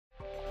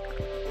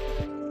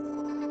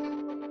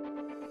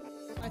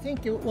I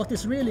think what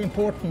is really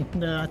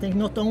important, I think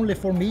not only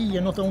for me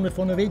and not only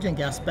for Norwegian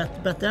Gas,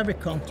 but every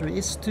country,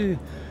 is to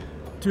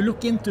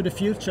look into the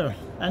future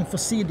and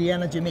foresee the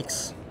energy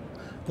mix.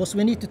 Because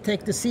we need to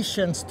take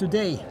decisions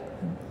today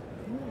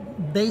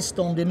based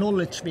on the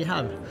knowledge we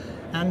have,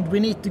 and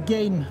we need to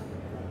gain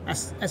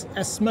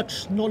as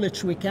much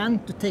knowledge we can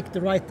to take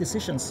the right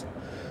decisions.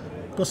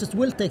 Because it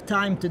will take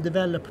time to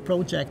develop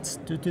projects,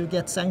 to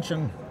get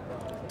sanctioned,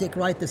 take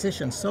right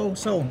decisions. So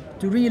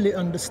to really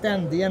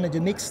understand the energy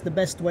mix the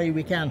best way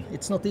we can,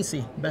 it's not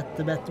easy,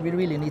 but we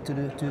really need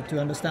to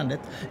understand it,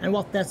 and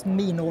what that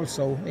means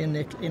also in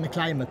a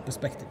climate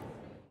perspective.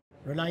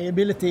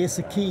 Reliability is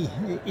a key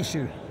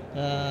issue.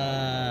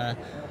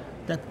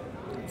 That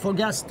for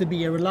gas to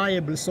be a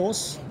reliable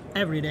source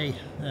every day,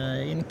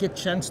 in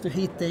kitchens to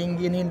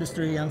heating, in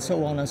industry, and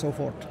so on and so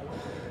forth.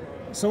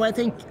 So I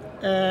think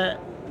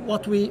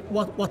what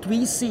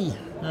we see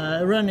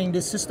running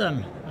this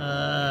system,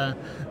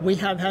 we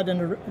have had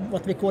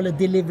what we call a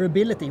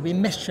deliverability. We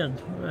measured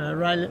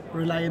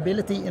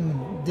reliability and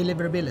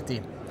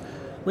deliverability,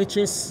 which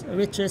is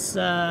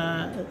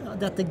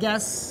that the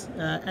gas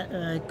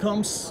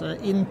comes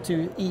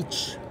into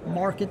each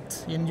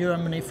market in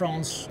Germany,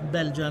 France,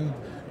 Belgium,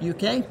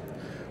 UK.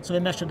 So we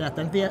measure that,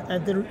 and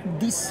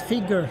this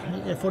figure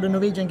for the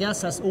Norwegian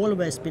gas has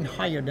always been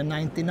higher than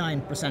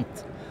 99%.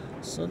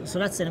 So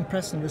that's an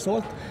impressive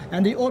result.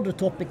 And the other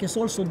topic is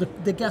also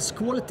the gas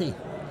quality.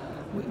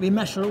 We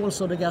measure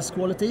also the gas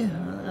quality,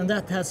 and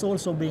that has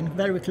also been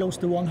very close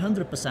to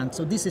 100%.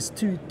 So this is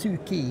two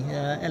key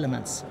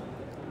elements.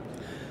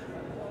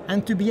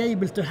 And to be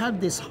able to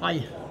have this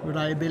high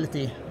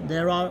reliability,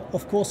 there are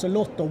of course a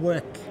lot of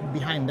work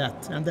behind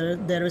that. And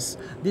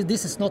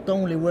this is not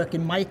only work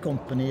in my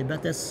company,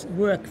 but it's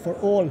work for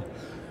all,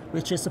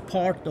 which is a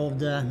part of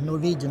the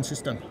Norwegian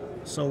system.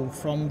 So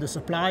from the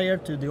supplier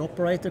to the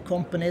operator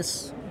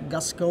companies,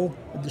 Gassco,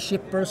 the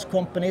shippers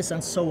companies,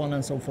 and so on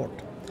and so forth.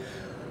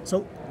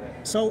 So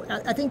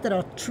I think there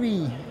are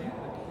three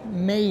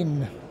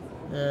main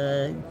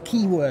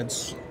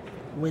keywords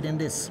within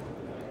this.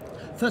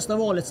 First of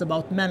all, it's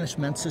about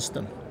management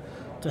system.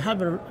 To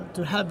have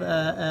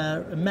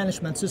a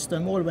management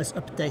system always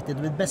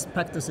updated with best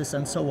practices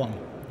and so on.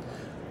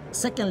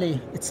 Secondly,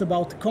 it's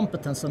about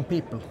competence and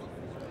people.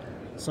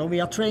 So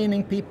we are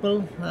training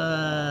people,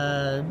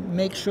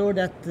 make sure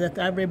that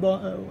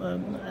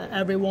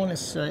everyone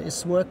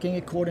is working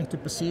according to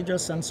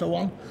procedures and so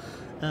on.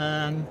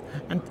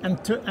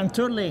 And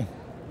thirdly,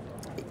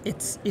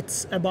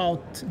 it's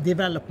about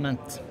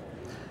development,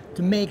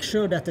 to make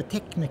sure that the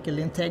technical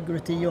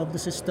integrity of the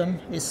system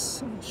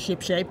is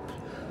shipshape,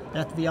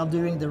 that we are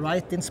doing the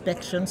right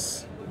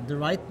inspections, the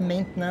right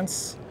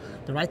maintenance,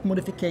 the right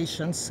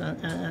modifications,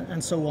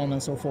 and so on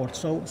and so forth.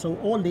 So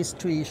all these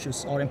three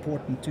issues are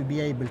important to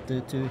be able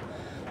to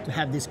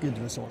have this good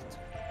result.